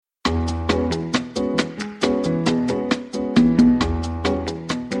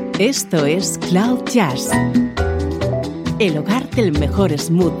Esto es Cloud Jazz, el hogar del mejor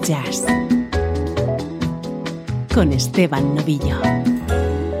smooth jazz, con Esteban Novillo.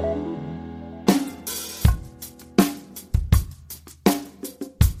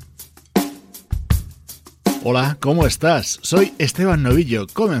 Hola, ¿cómo estás? Soy Esteban Novillo.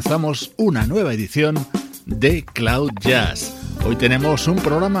 Comenzamos una nueva edición de Cloud Jazz. Hoy tenemos un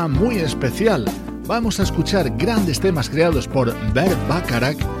programa muy especial. Vamos a escuchar grandes temas creados por Burt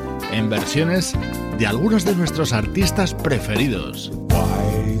Bacharach en versiones de algunos de nuestros artistas preferidos.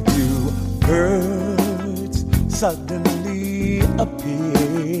 Why do birds suddenly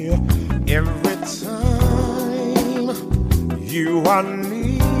appear every time you are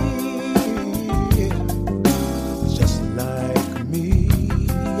near? Just like me,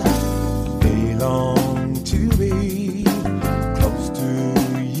 they long to be close to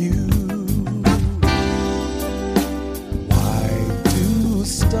you. Why do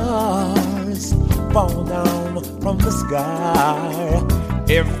stars fall down from the sky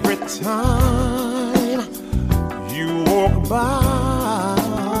every time you walk by?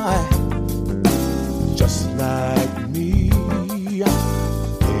 Just like me,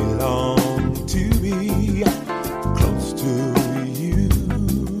 they long to be close to you.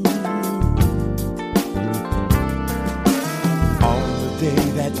 On the day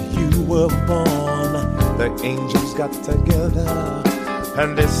that you were born, the angels got together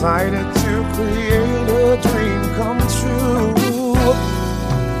and decided to create a dream come true.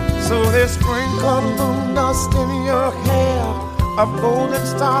 So they sprinkled moon dust in your hair, a golden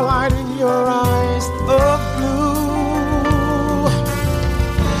starlight in your eyes of blue.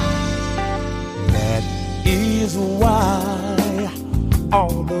 That is why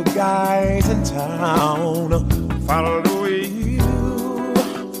all the guys in town follow you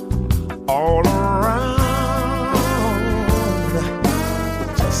all around.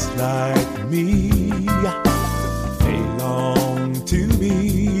 Like me, they long to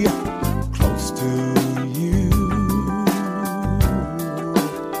be close to you.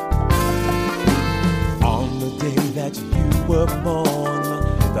 On the day that you were born,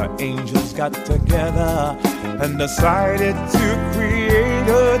 the angels got together and decided to create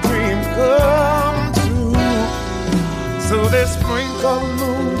a dream come true. So they sprinkled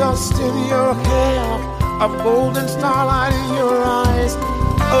moon dust in your hair, a golden starlight in your eyes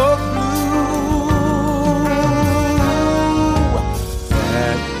of blue.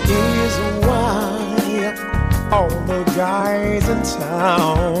 That is why all the guys in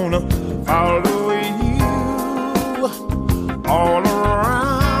town follow you all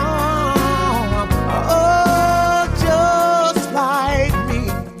around. Oh, just like me,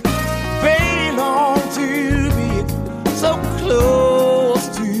 they long to be so close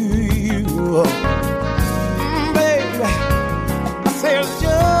to you. Baby, I said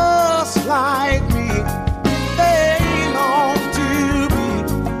just like me, they long to be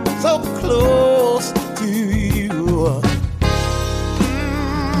so close to you.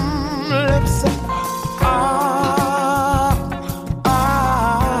 Let's say,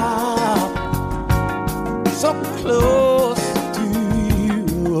 so close to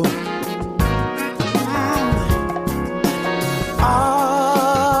you.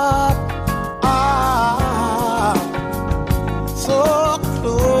 So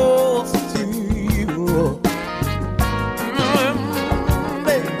close to you.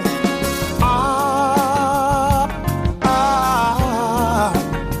 Baby.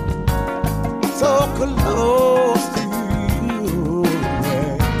 So close to you.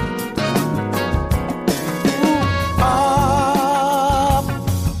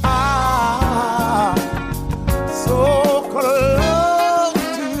 So close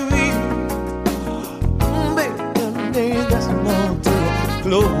to you. Baby, there's no too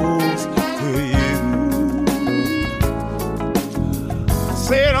close to you. I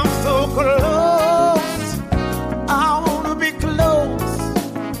said I'm so close, I wanna be close.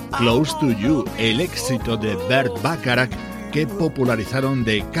 Close to You, el éxito de Burt Bacharach que popularizaron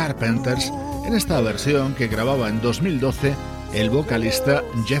The Carpenters en esta versión que grababa en 2012 el vocalista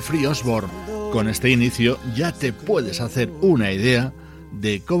Jeffrey Osborne. Con este inicio ya te puedes hacer una idea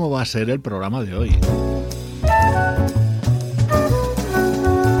de cómo va a ser el programa de hoy.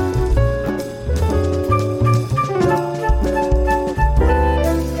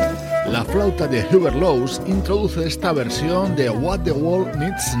 La flauta de Hubert Laws introduce esta versión de What the World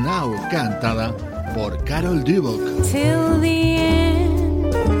Needs Now, cantada por Carol Duboc. Till the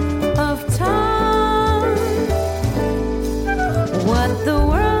end of time, what the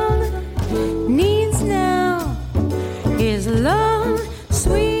world needs now is love,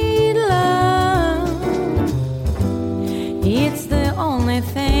 sweet love. It's the only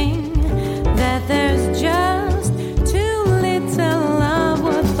thing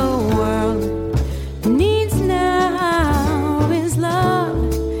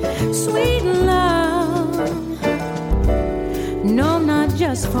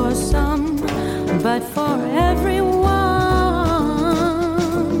but for everyone.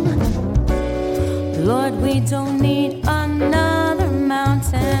 Lord, we don't need another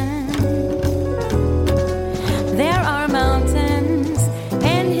mountain. There are mountains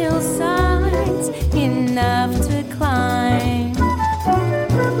and hillsides enough to climb.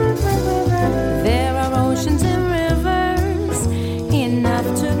 There are oceans and rivers enough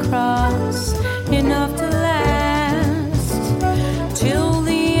to cross, enough to last till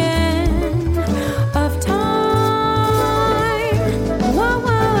the end of time.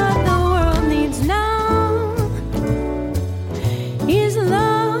 What the world needs now is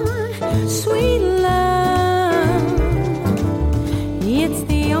love, sweet love. It's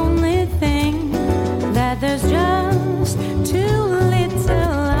the only thing that there's just too little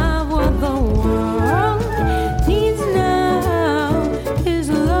of. What the world needs now is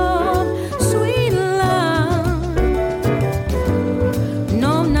love, sweet love.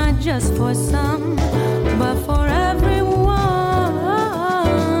 No, not just for some, but for everyone.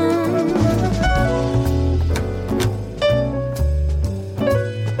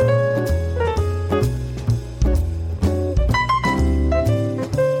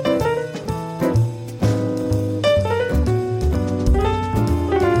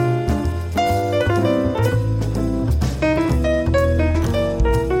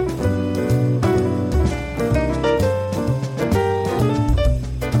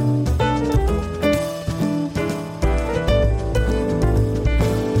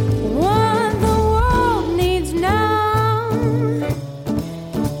 What the world needs now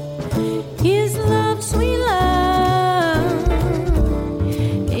is love, sweet love.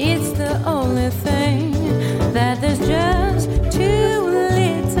 It's the only thing that there's just too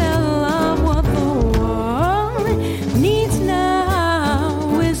little of. What the world needs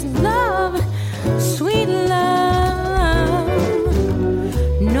now is love, sweet love.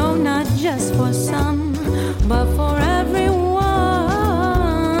 No, not just for some, but for everyone.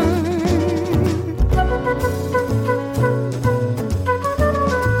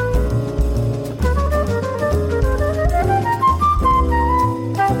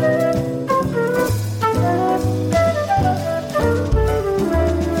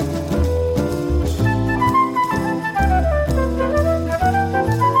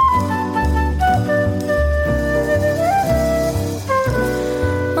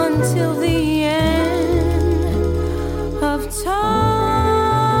 Until the end of time.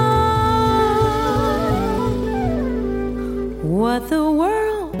 What the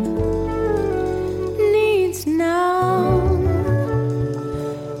world needs now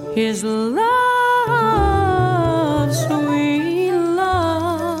is love, sweet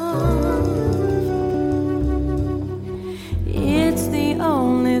love. It's the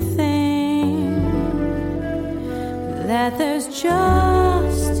only thing that there's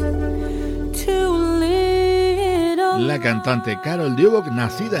just too little. La cantante Carol Duboc,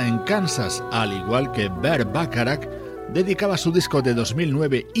 nacida en Kansas, al igual que Burt Bacharach, dedicaba su disco de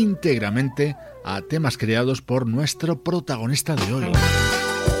 2009 íntegramente a temas creados por nuestro protagonista de hoy.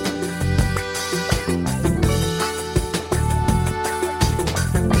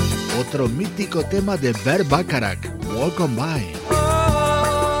 Otro mítico tema de Burt Bacharach, Walk On By.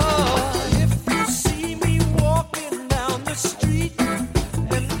 If you see me walking down the street and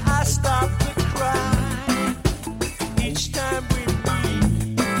I start to cry each time we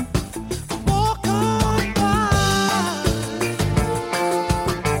meet, walk on by,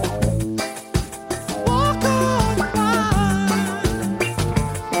 walk on by,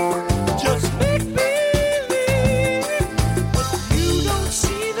 just make believe, but you don't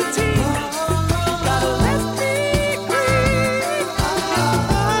see the tears. Gotta let me grieve.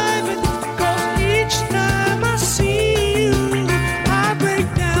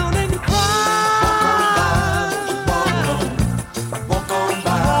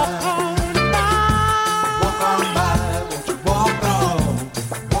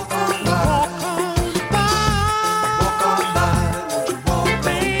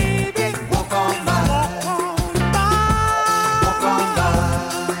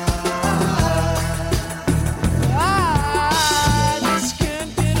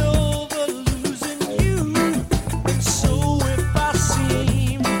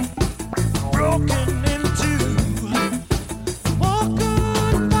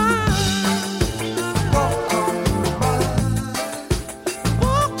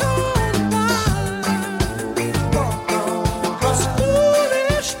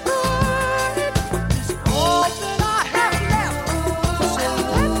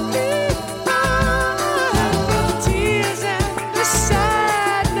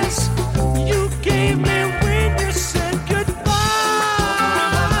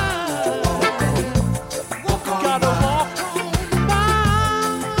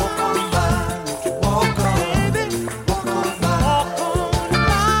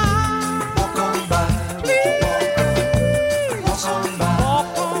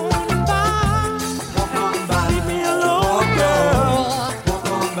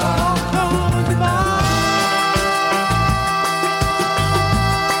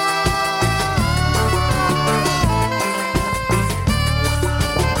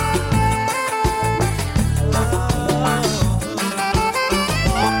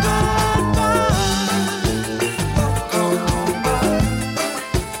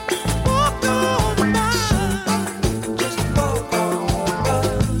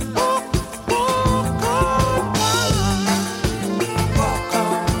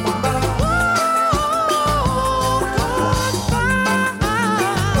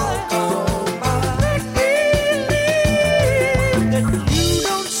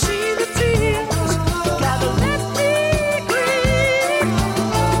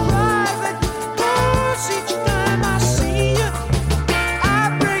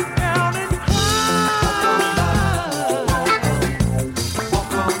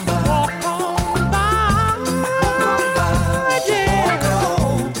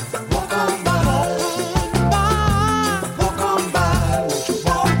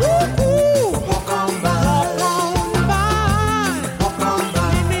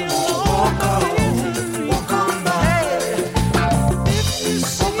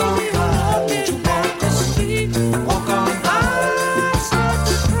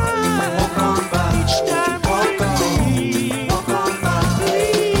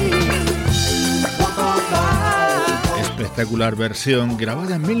 espectacular versión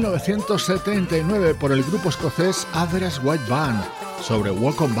grabada en 1979 por el grupo escocés Average White Band sobre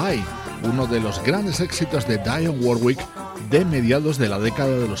Walk On By, uno de los grandes éxitos de Dionne Warwick de mediados de la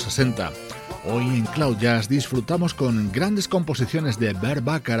década de los 60. Hoy en Cloud Jazz disfrutamos con grandes composiciones de Burt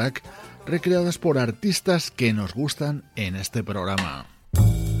Bacharach recreadas por artistas que nos gustan en este programa.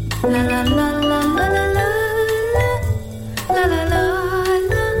 La la la la la la la la la la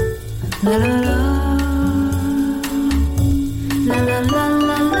la la la. La la la la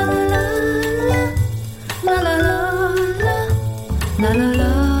la la la la la la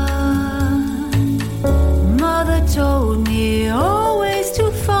la. Mother told me always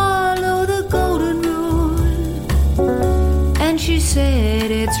to follow the golden rule, and she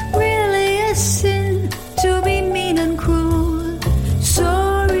said it's really a sin to be mean and cruel.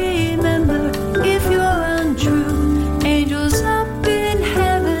 So remember, if you're untrue, angels up in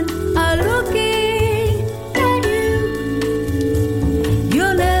heaven are looking at you.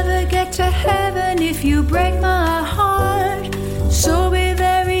 You'll never get to heaven if you break my heart. So be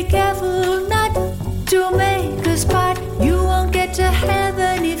very careful not to make us part. You won't get to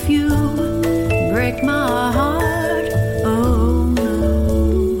heaven if you break my heart. Oh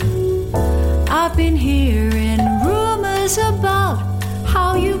no. I've been hearing rumors about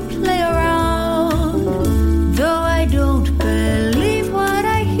how you play around. Though I don't believe what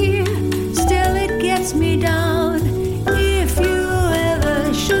I hear, still it gets me down. If you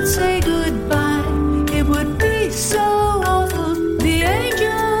ever should say goodbye, it would be so awful, the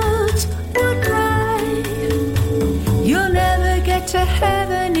angels would cry. You'll never get to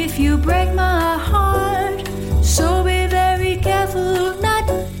heaven if you break my heart. So be very careful not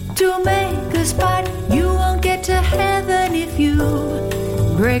to make us part. You won't get to heaven if you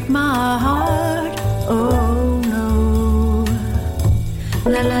break my heart. Oh no.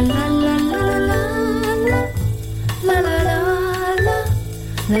 La la la la la la la la la la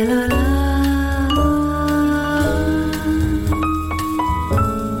la la.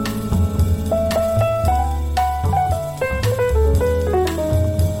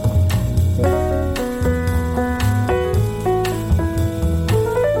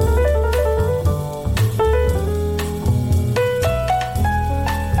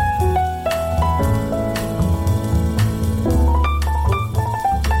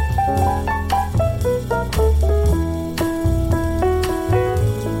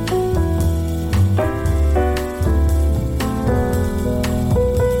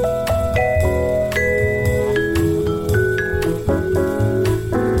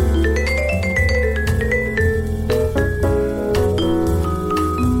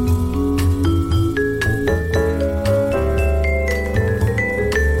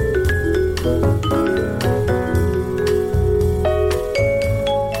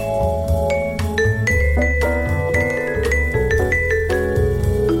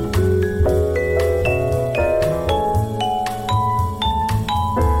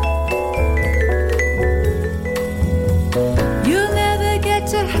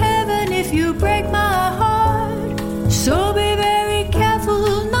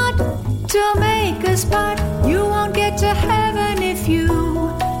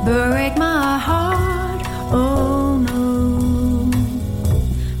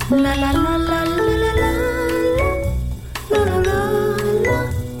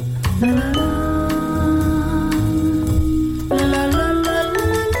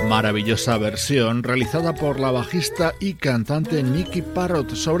 Maravillosa versión realizada por la bajista y cantante Nicky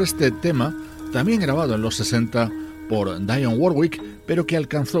Parrott sobre este tema, también grabado en los 60 por Dionne Warwick, pero que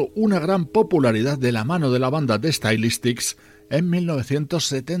alcanzó una gran popularidad de la mano de la banda The Stylistics en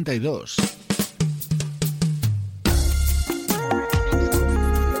 1972.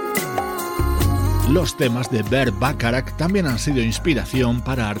 Los temas de Burt Bacharach también han sido inspiración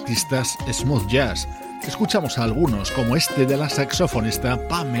para artistas smooth jazz. Escuchamos a algunos, como este de la saxofonista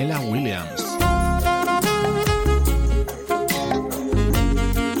Pamela Williams.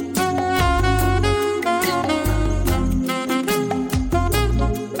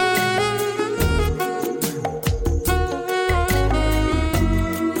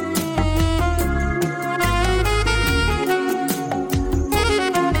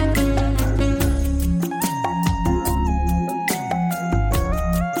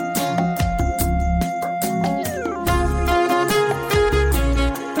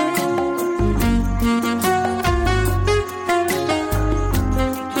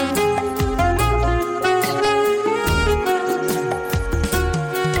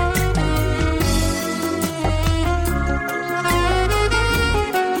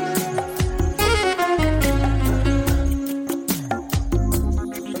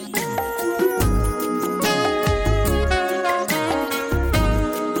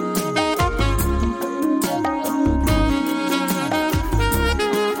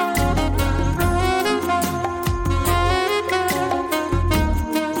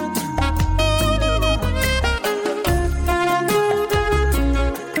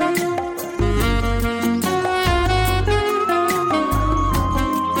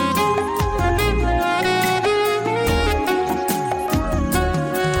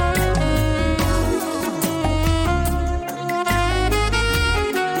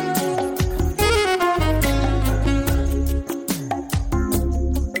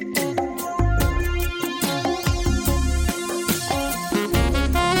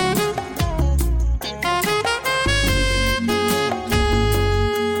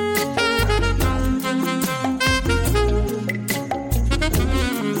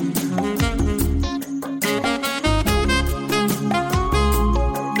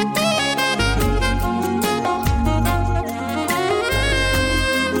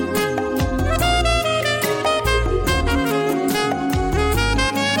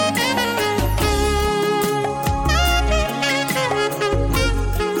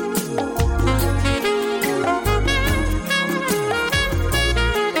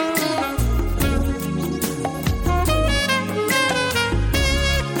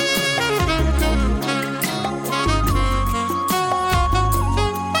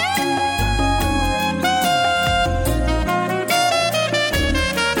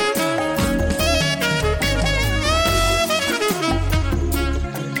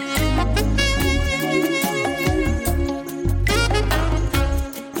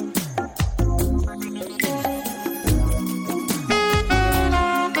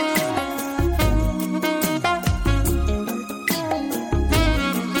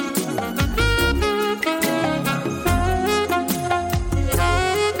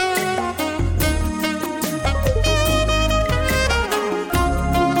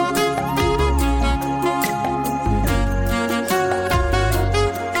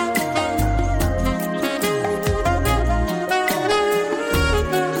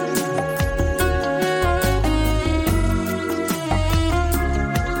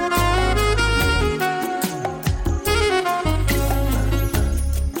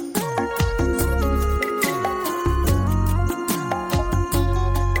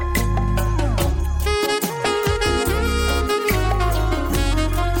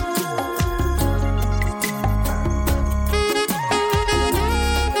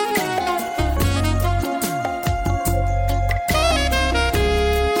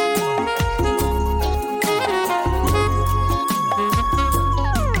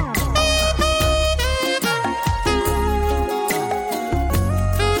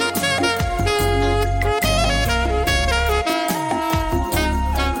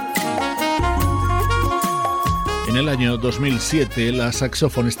 año 2007, la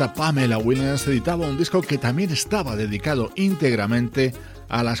saxofonista Pamela Williams editaba un disco que también estaba dedicado íntegramente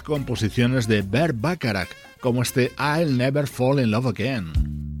a las composiciones de Burt Bacharach, como este I'll Never Fall in Love Again.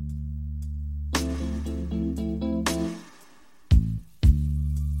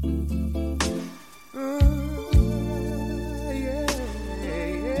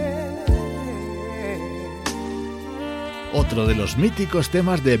 Otro de los míticos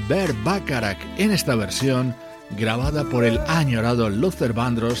temas de Burt Bacharach, en esta versión grabada por el añorado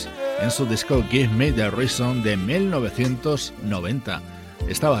Vandross en su disco Give Me the Reason de 1990.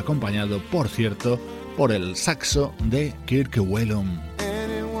 Estaba acompañado, por cierto, por el saxo de Kirk Whelan.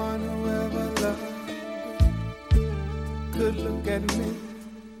 Anyone who ever loved could look at me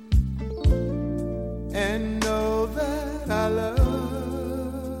and know that I love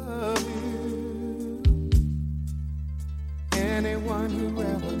you. Anyone who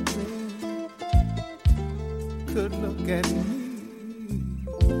ever dreamed could look at me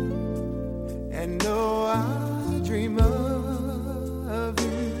and know I dream of you,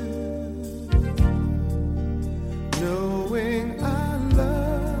 knowing I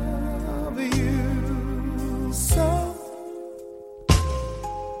love you so.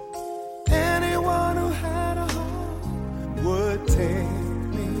 Anyone who had a heart would take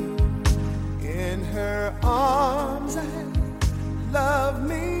me in her arms and love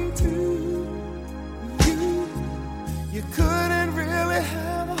me too. You couldn't really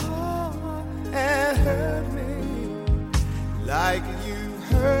have a heart and hurt me like you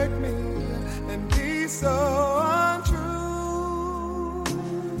hurt me and be so untrue.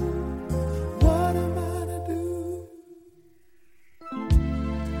 What am I to do?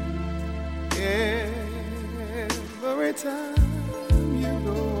 Every time you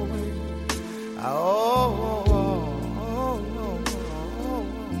go away, I always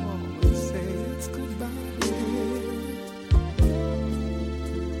say it's goodbye.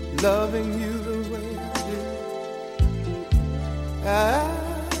 Loving you the way I do,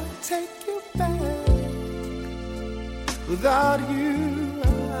 I'll take you back. Without you, I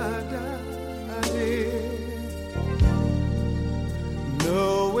did.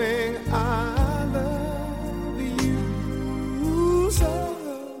 Knowing I love you so.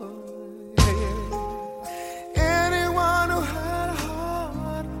 Anyone who had a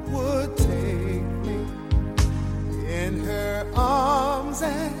heart would take me in her arms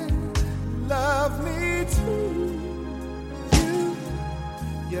and love me too.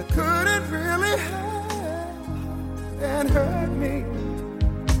 You couldn't really have and hurt me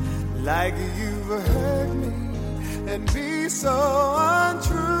like you've hurt me and be so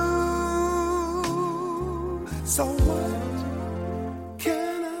untrue. So what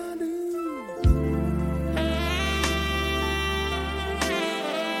can I do?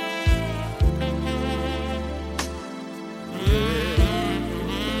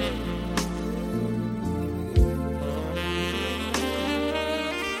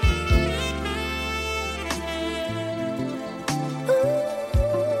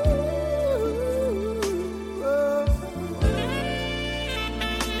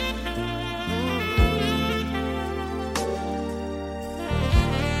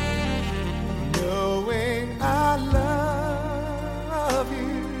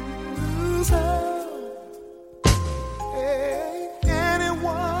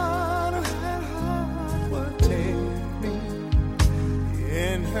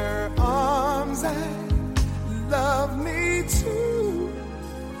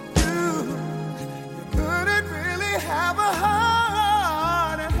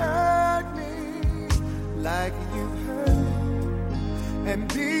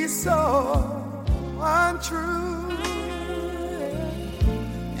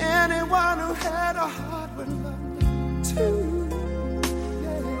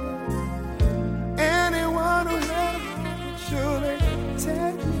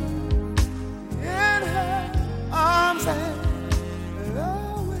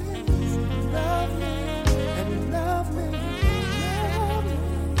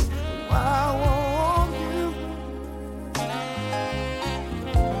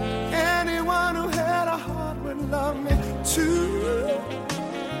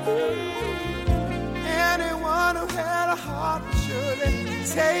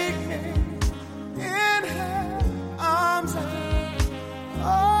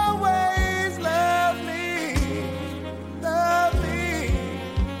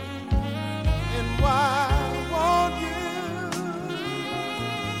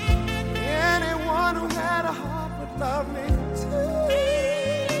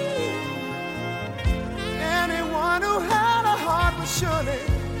 Surely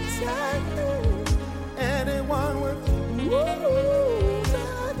take me. Anyone with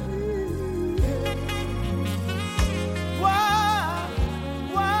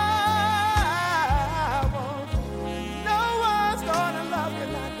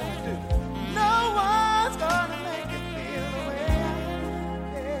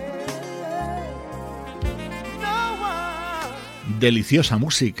Deliciosa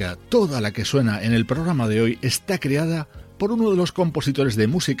música, toda la que suena en el programa de hoy está creada por uno de los compositores de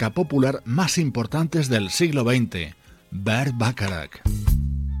música popular más importantes del siglo XX, Burt Bacharach.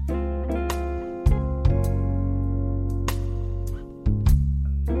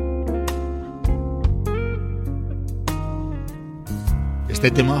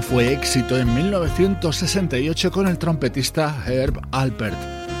 Este tema fue éxito en 1968 con el trompetista Herb Alpert.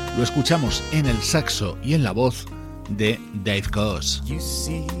 Lo escuchamos en el saxo y en la voz de Dave Coase. You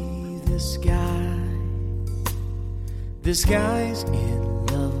see this guy's in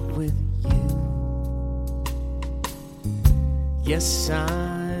love with you. Yes,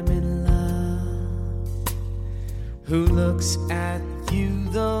 I'm in love. Who looks at you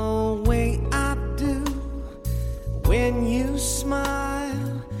the way I do? When you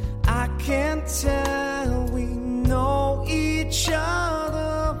smile, I can tell we know each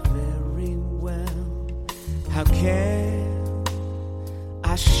other very well. How can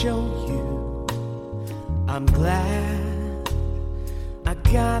I show you I'm glad I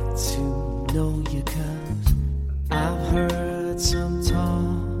got to know you? 'Cause I've heard some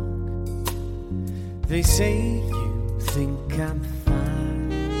talk. They say you think I'm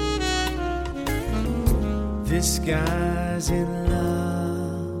fine. This guy's in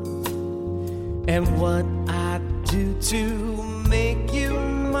love, and what I do to make you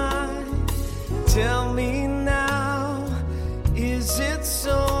mine. Tell me now, is it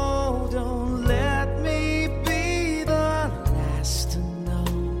so? Don't let me be the last to know.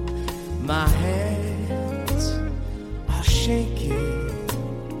 My hands are shaking.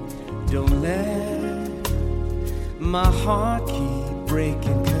 Don't let my heart keep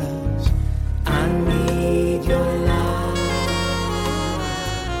breaking, 'cause I need your love.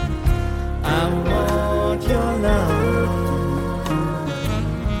 I want your love.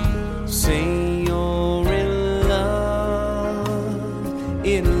 Say you're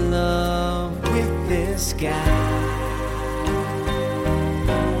in love with this guy.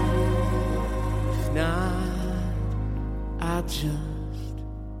 If not, I'll just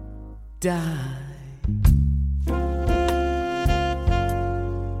die.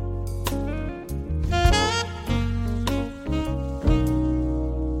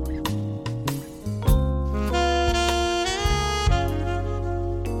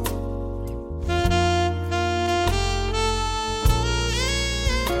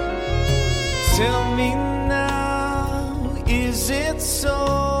 Tell me now, is it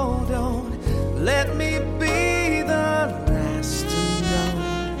so? Don't let me be the last to know.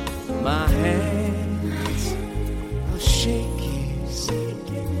 My hands are shaking.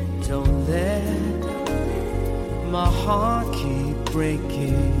 Don't let my heart keep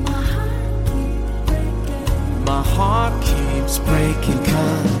breaking. My heart keeps breaking,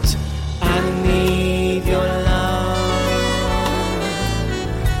 'cause I need your love.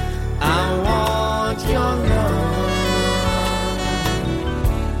 Your love.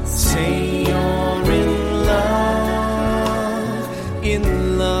 Say you're in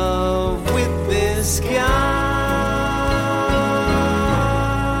love with this guy.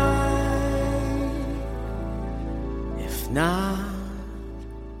 If not,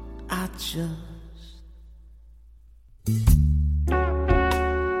 I just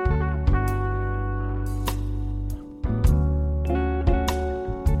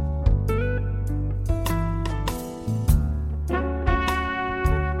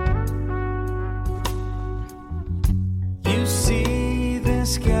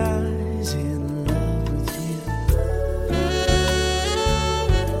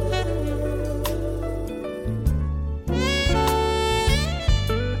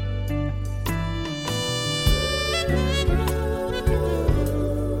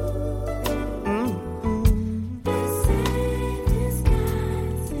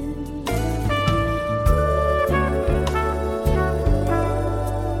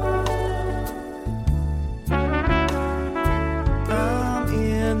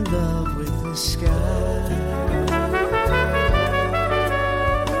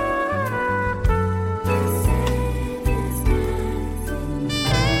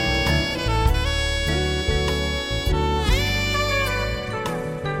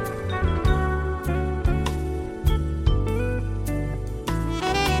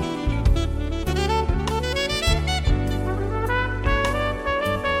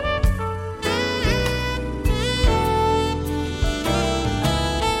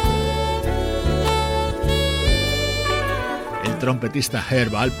trompetista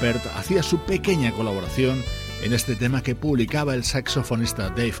Herb Alpert hacía su pequeña colaboración en este tema que publicaba el saxofonista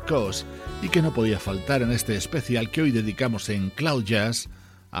Dave Coase y que no podía faltar en este especial que hoy dedicamos en Cloud Jazz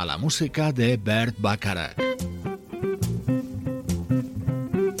a la música de Burt Bacharach.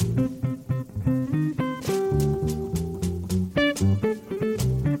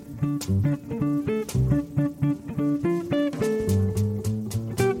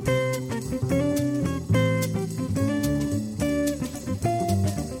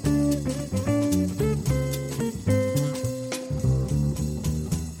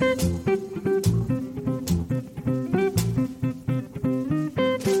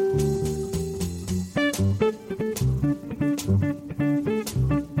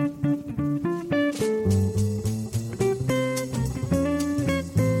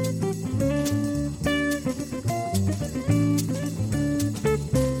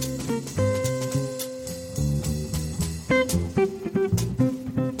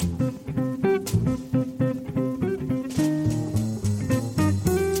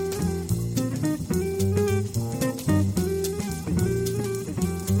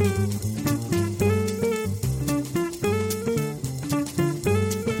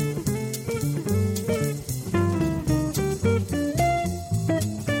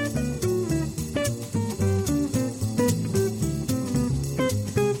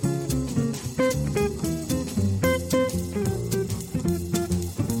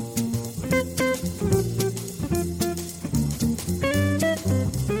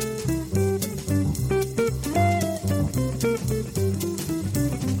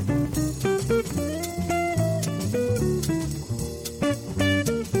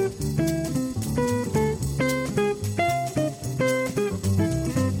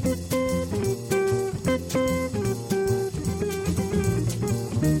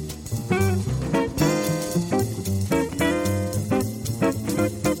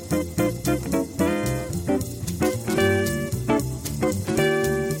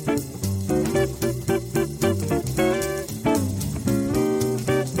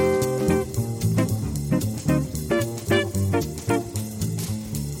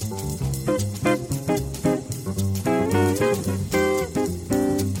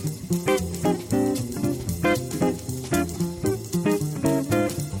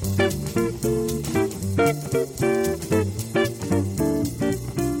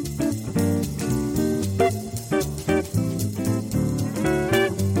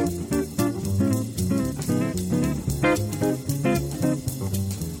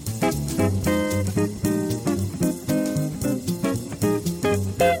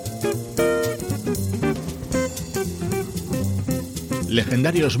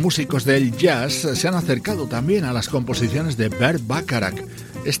 Legendarios músicos del jazz se han acercado también a las composiciones de Burt Bacharach.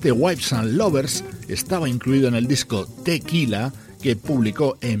 Este Wives and Lovers estaba incluido en el disco Tequila que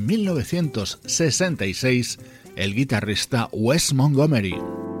publicó en 1966 el guitarrista Wes Montgomery.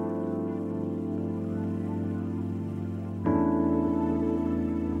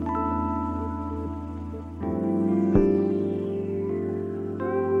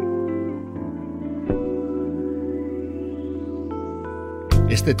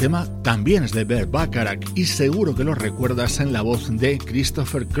 Este tema también es de Burt Bacharach y seguro que lo recuerdas en la voz de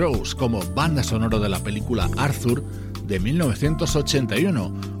Christopher Cross como banda sonora de la película Arthur de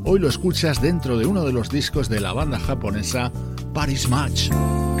 1981. Hoy lo escuchas dentro de uno de los discos de la banda japonesa Paris Match.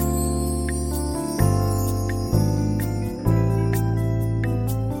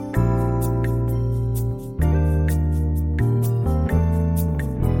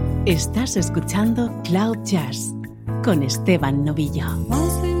 Estás escuchando Cloud Jazz con Esteban Novillo.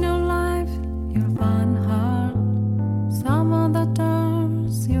 Once in your life, you find hard. Some of the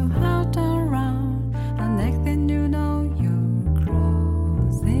turns you have to around, and next thing you know, you're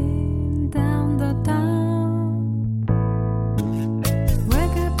cruising down the town.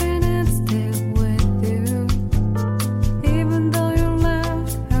 Wake up and it's still with you, even though you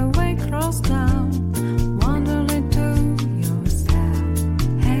left her way crossed down. Wondering to yourself,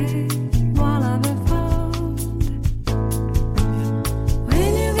 hey, what have you found?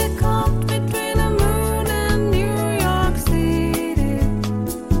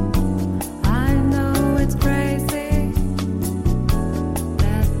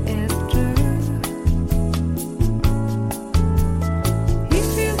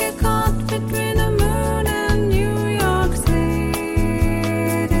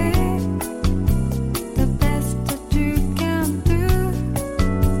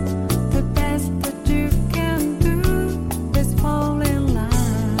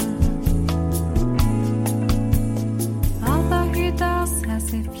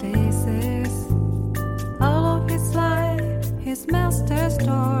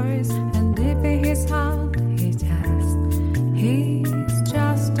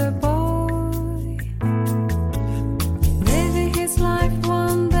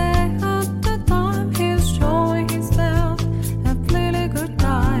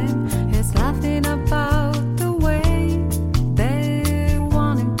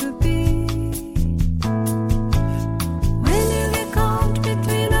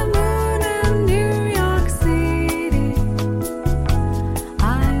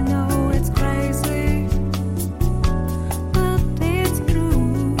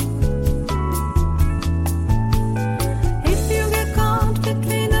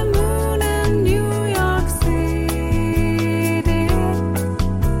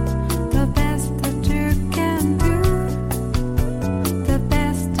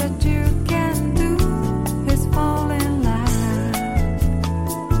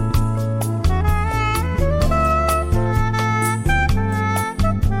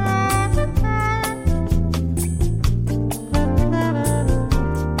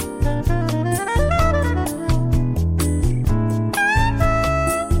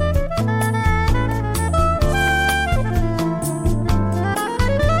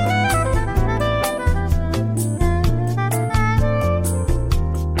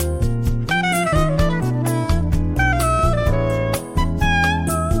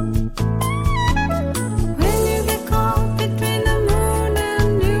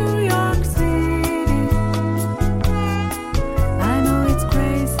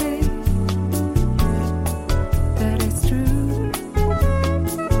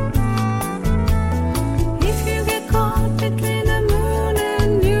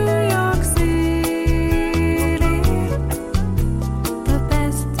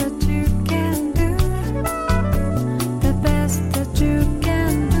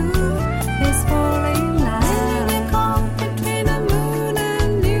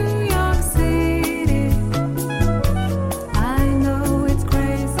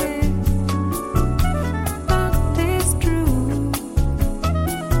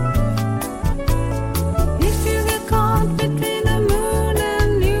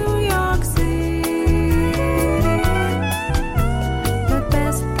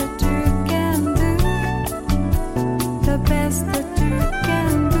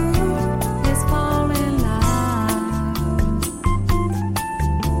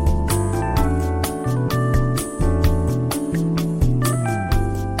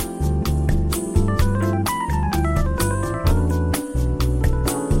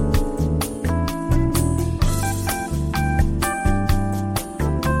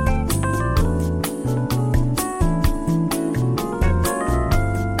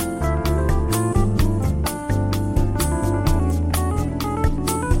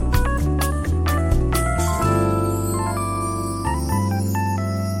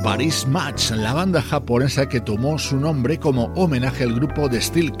 Paris Match, la banda japonesa que tomó su nombre como homenaje al grupo The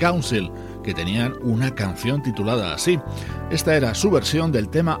Steel Council, que tenían una canción titulada así. Esta era su versión del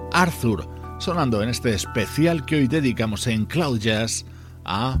tema Arthur, sonando en este especial que hoy dedicamos en Cloud Jazz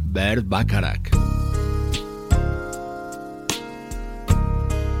a Burt Bacharach.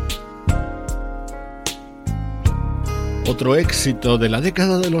 Otro éxito de la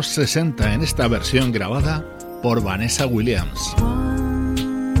década de los 60 en esta versión grabada por Vanessa Williams.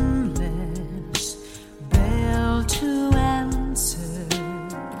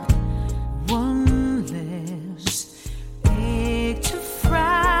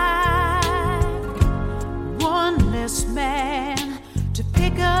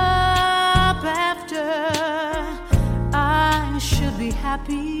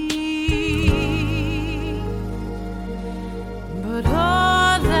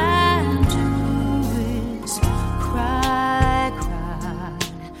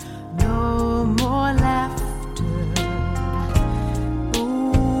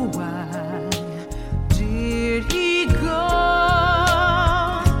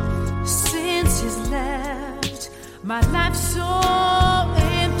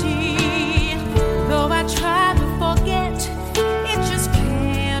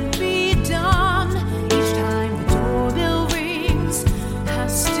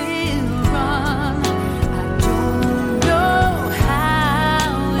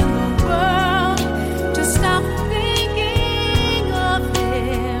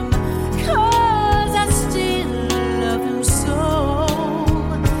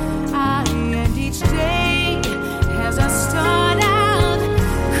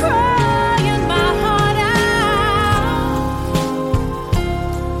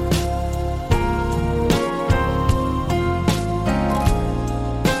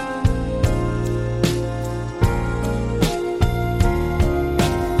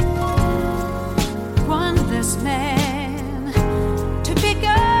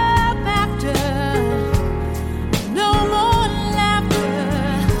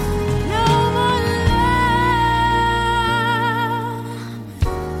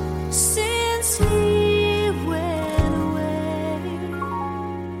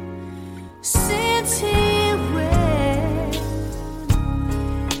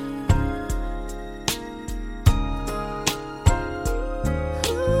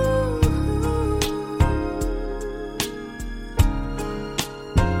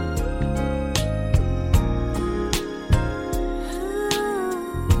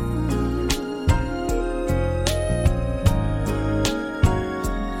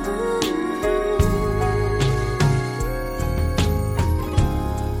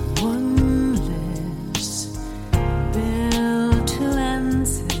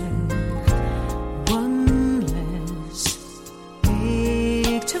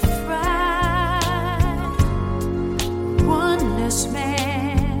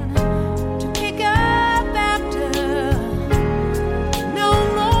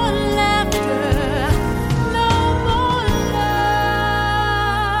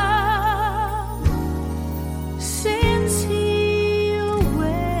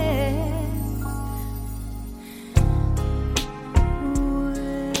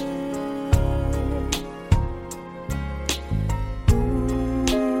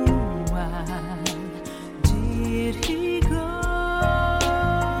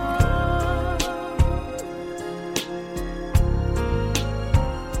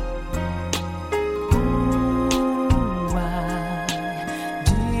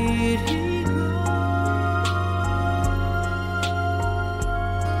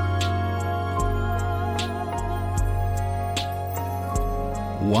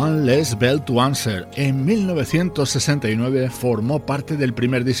 One Less Bell to Answer. En 1969 formó parte del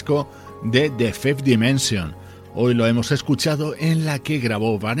primer disco de The Fifth Dimension. Hoy lo hemos escuchado en la que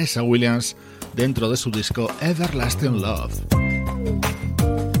grabó Vanessa Williams dentro de su disco Everlasting Love.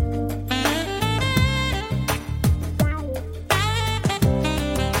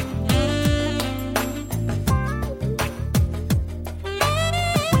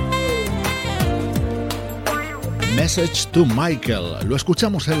 Message to Michael. Lo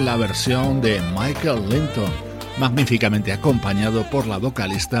escuchamos en la versión de Michael Lington, magníficamente acompañado por la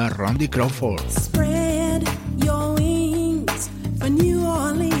vocalista Randy Crawford. Spread your wings for New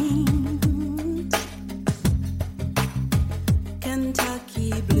Orleans,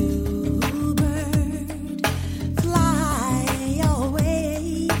 Kentucky bluebird, fly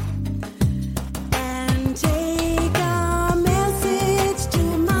away and take a message to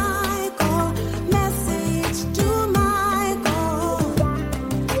Michael, message to Michael.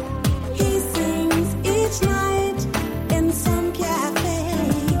 He sings each night in some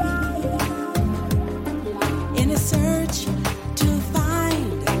cafe.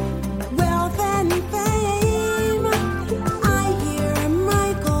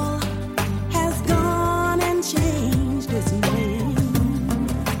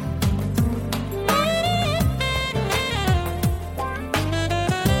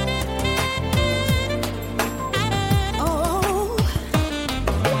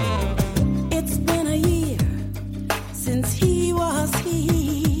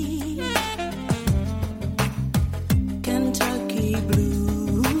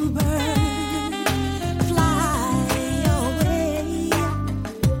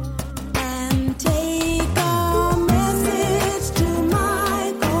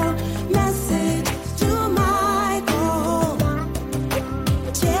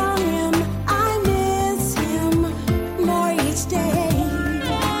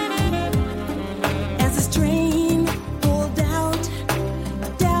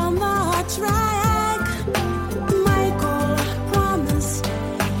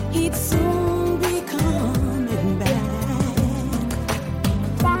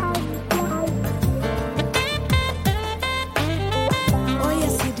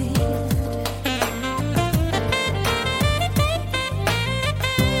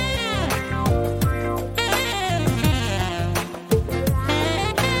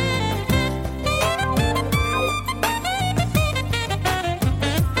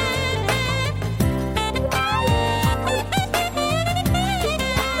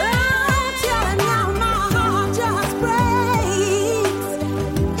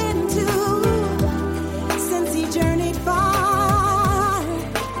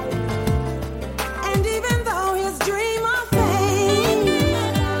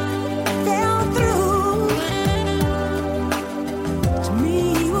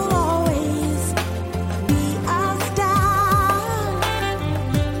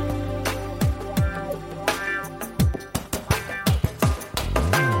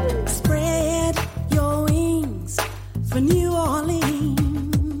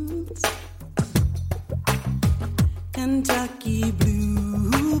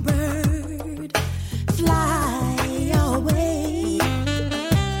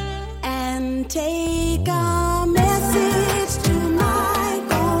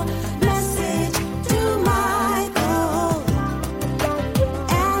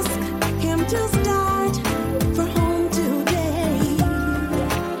 to start for home today.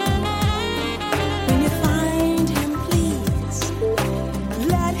 When you find him, please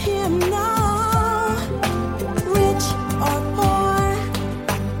let him know, rich or poor,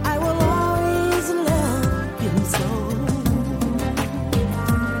 I will always love him so.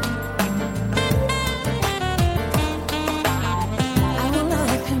 I will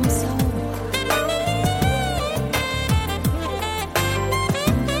love him so.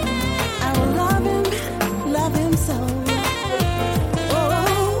 I will love him so.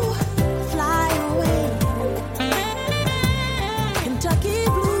 Oh, fly away, Kentucky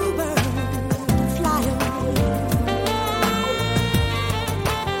bluebird, fly away.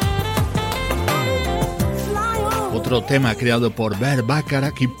 Fly away. Otro tema creado por Burt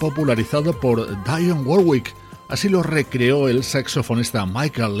Bacharach y popularizado por Dionne Warwick. Así lo recreó el saxofonista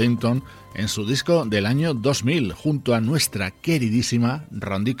Michael Lington en su disco del año 2000, junto a nuestra queridísima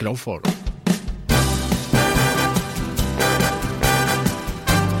Randy Crawford.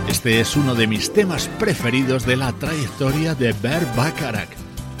 Este es uno de mis temas preferidos de la trayectoria de Burt Bacharach.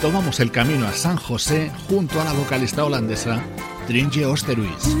 Tomamos el camino a San José junto a la vocalista holandesa Trijntje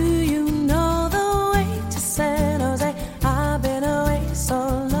Oosterhuis. Do you know the way to San Jose? I've been away so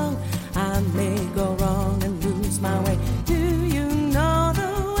long, I may go wrong and lose my way. Do you know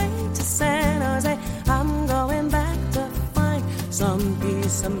the way to San Jose? I'm going back to find some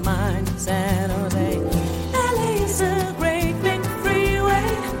peace of mind in San Jose. LA's a great big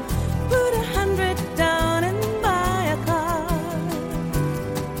freeway. Put 100 down and buy a car.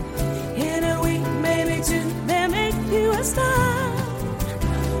 In a week, maybe two, they make you a star.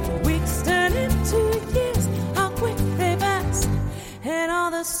 Weeks turn into years, how quick they pass. And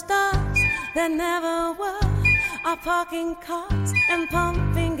all the stars that never were are parking cars and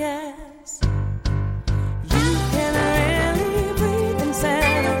pumping gas. You can really breathe in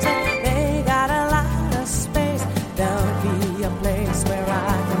San Jose. They got a lot of space. There'll be a place where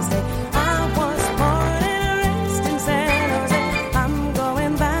I can stay. I was born and raised in San Jose. I'm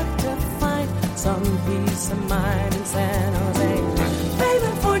going back to find some peace of mind in San Jose.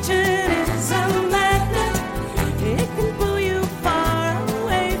 Baby, fortune is a magnet. It can pull you far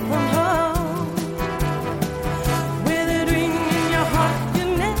away from home. With a dream in your heart,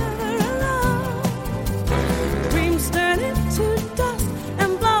 you're never alone. Dreams turn into dust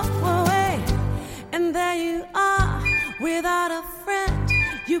and blow away. And there you are, without a friend.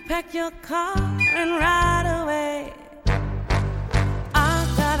 You pack your car and ride away.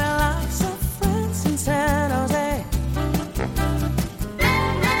 I've got lots of friends in San Jose.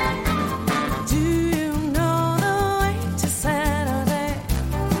 Do you know the way to San Jose?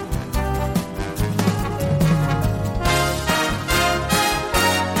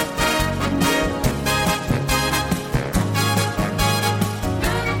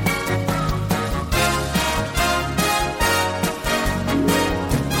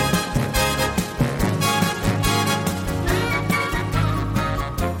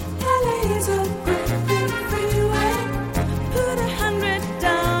 LA's a great big freeway. Put 100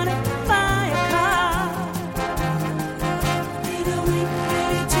 down and buy a car. In a week,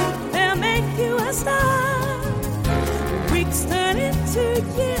 maybe two, they'll make you a star. Weeks turn into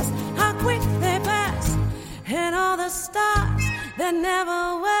years, how quick they pass. And all the stars that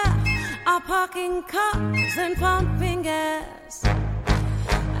never were are parking cars and pumping gas.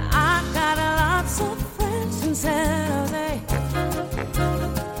 I've got lots of friends in San Jose.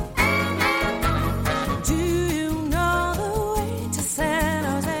 Do you know the way to San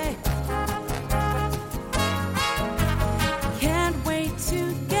Jose? Can't wait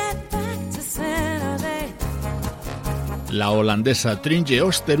to get back to San Jose. La holandesa Trijntje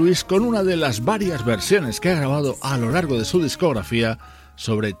Oosterhuis con una de las varias versiones que ha grabado a lo largo de su discografía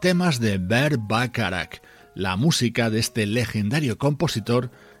sobre temas de Burt Bacharach. La música de este legendario compositor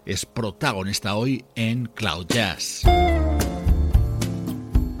es protagonista hoy en Cloud Jazz.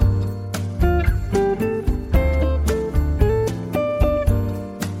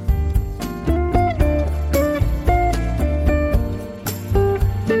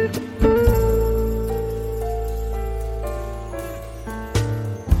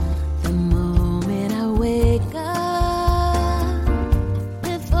 The moment I wake up,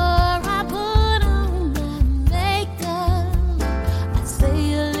 before I put on my makeup, I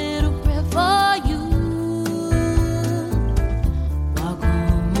say a little prayer for you. Walk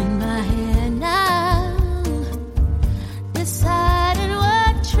home in my hand now, deciding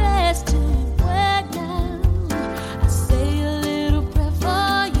what dress to wear now. I say a little prayer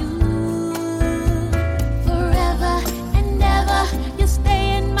for you. Forever and ever, you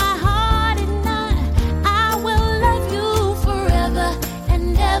stay in my heart at night. I will love you forever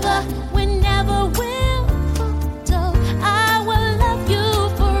and ever, whenever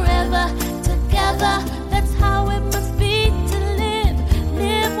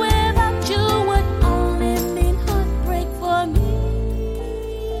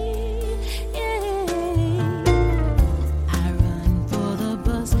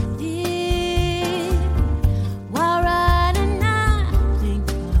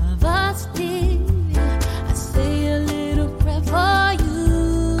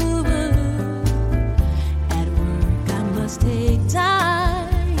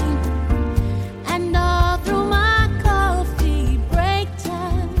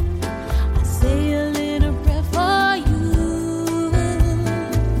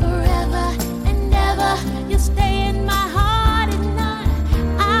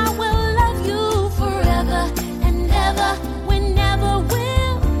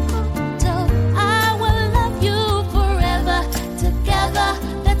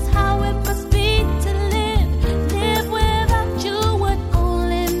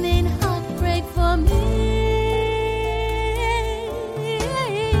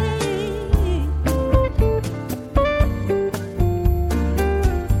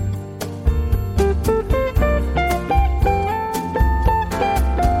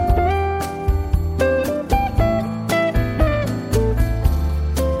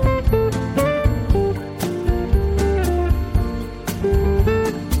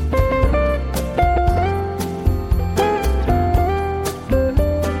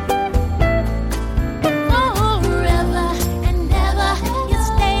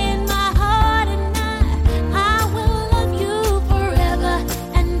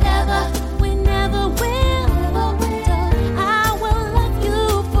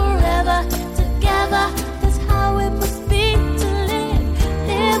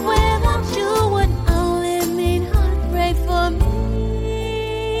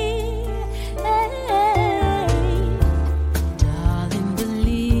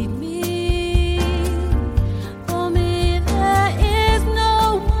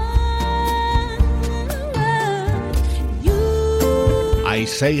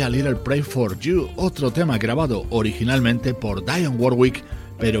Say a Little Prayer for You, otro tema grabado originalmente por Dionne Warwick,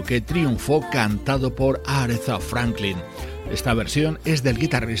 pero que triunfó cantado por Aretha Franklin. Esta versión es del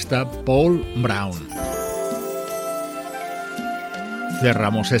guitarrista Paul Brown.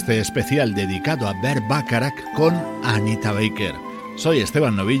 Cerramos este especial dedicado a Burt Bacharach con Anita Baker. Soy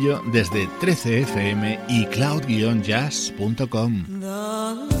Esteban Novillo desde 13fm y cloud-jazz.com.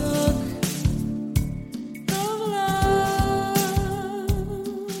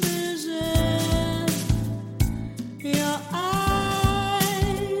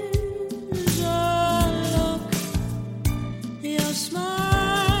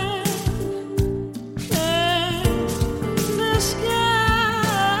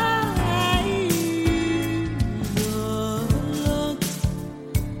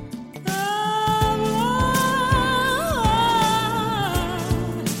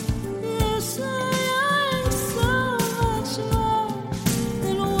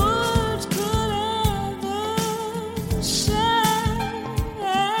 Say